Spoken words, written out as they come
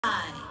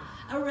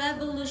a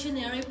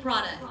revolutionary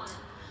product.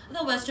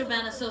 The Western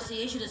Band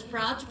Association is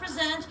proud to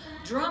present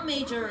drum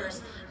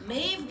majors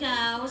Maeve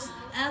Gauss,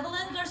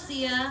 Evelyn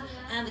Garcia,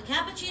 and the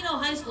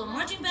Capuchino High School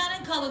Marching Band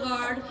and Color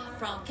Guard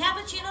from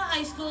Capuchino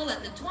High School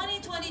at the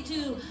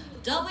 2022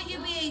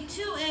 WBA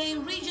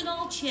 2A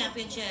Regional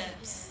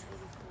Championships.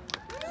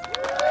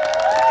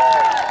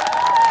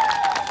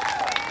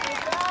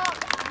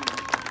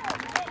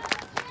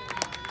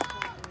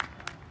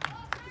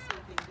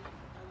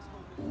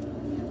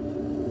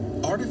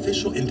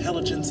 Artificial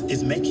intelligence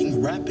is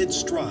making rapid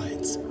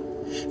strides.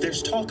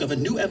 There's talk of a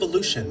new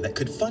evolution that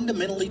could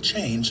fundamentally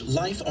change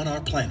life on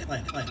our planet.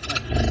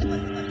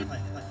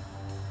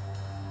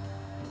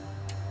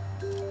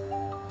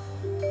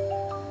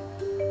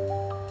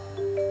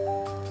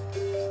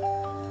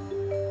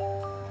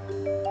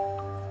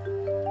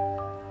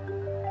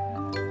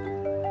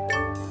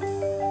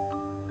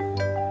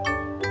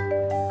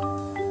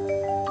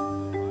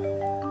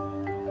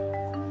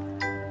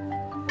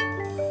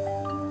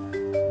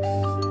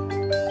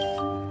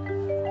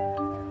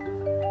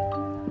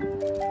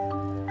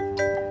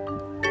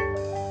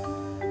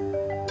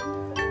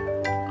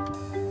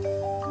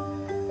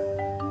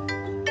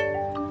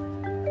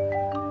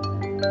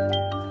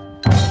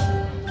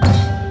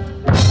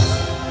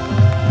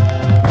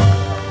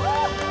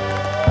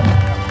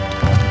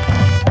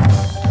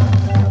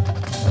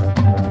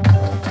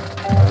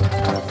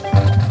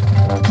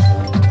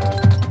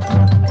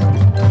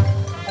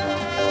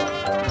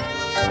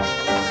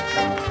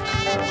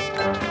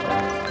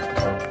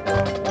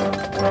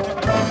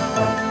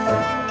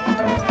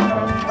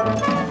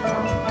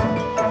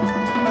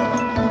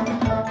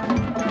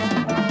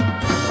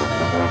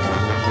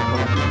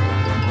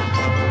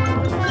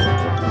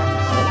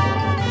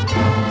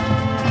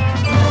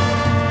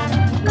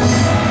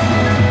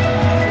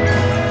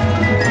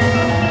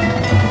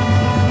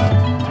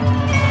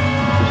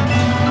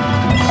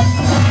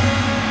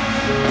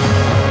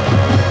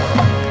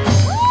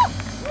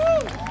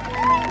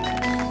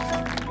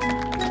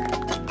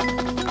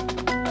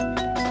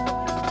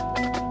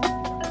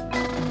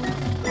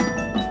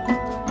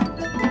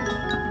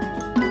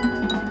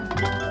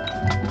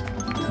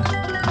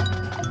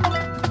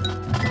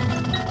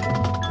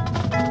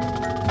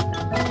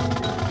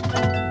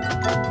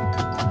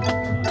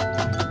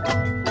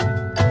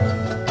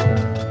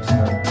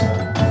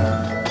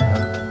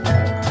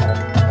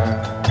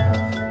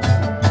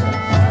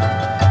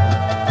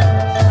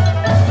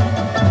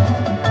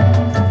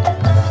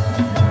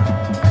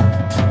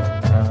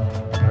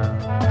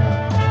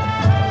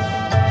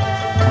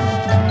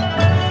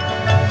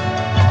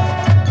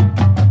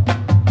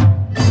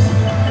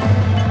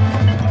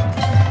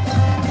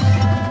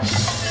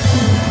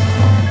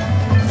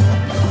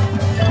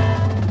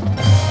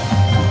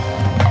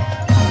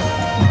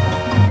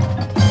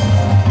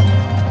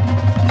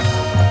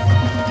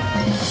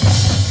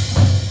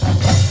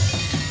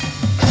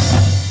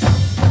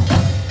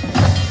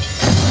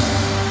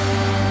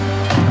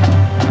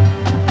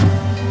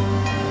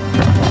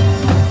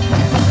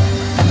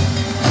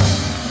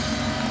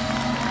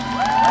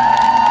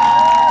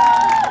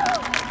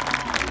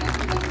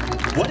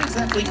 What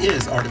exactly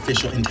is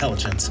artificial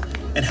intelligence,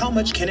 and how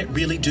much can it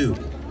really do?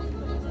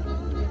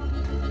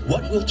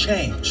 What will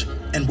change,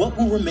 and what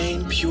will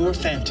remain pure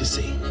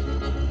fantasy?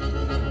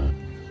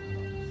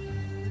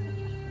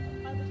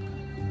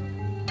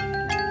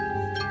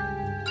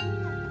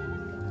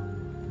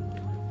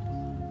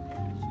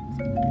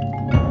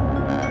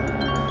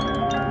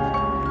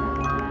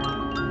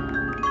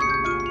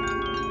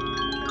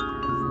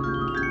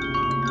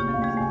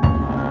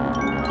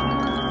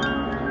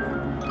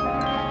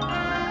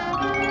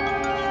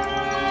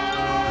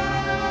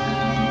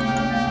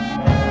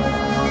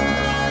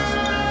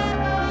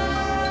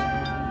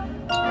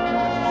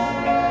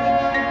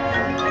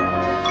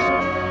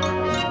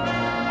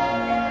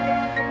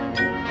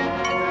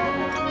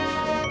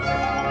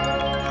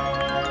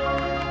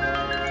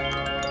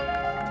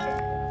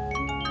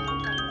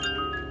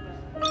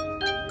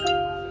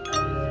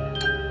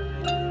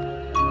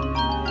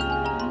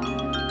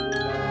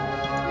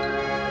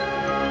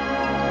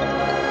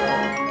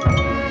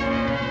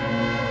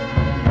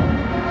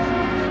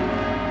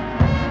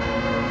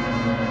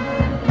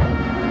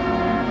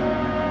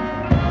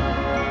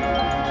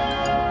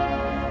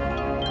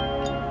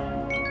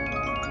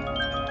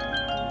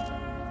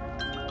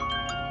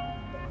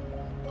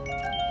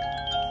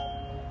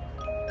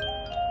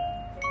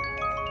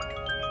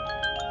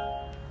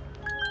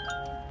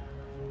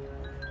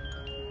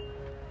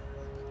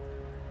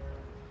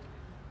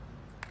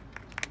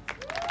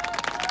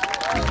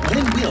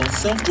 When will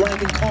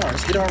self-driving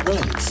cars hit our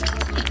roads?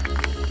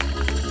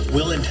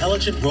 Will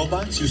intelligent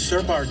robots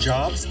usurp our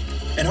jobs?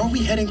 And are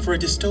we heading for a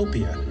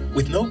dystopia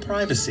with no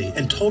privacy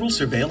and total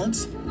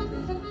surveillance?